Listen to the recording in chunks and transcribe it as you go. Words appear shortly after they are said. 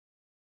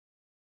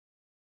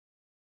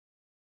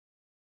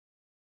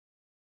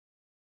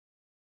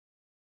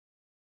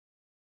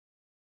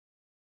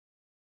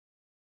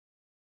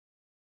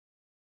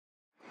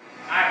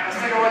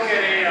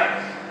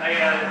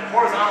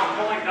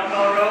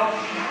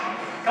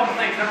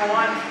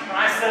one. When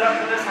I set up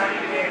for this, I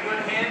need to get a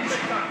good hinge.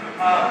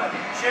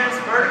 Shins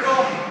vertical,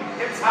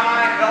 hips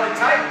high, belly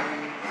tight.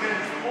 I'm going to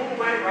just pull the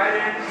weight right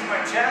into my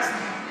chest.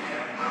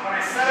 When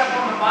I set up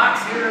on the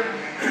box here,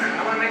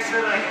 I want to make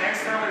sure that I can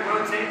externally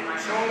rotate my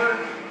shoulder.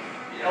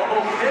 The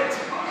elbow pit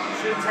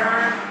should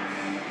turn,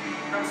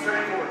 come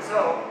straight forward.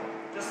 So,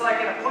 just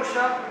like in a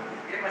push-up,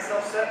 get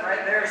myself set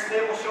right there,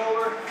 stable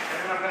shoulder, and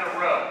then I'm going to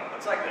row.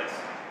 Looks like this.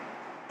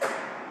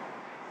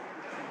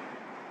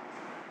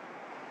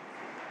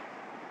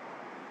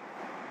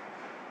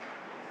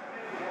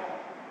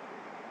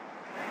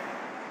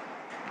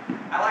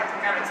 I like to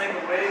kind of take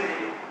away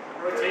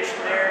the rotation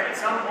there. At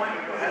some point,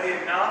 we go heavy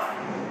enough,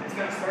 it's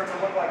going to start to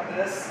look like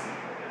this.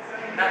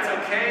 And that's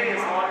okay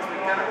as long as we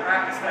kind of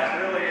practice that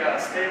really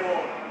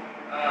stable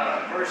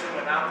version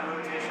without the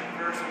rotation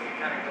first. We can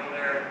kind of go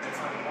there at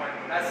some point.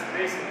 That's the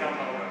basic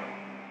dumbbell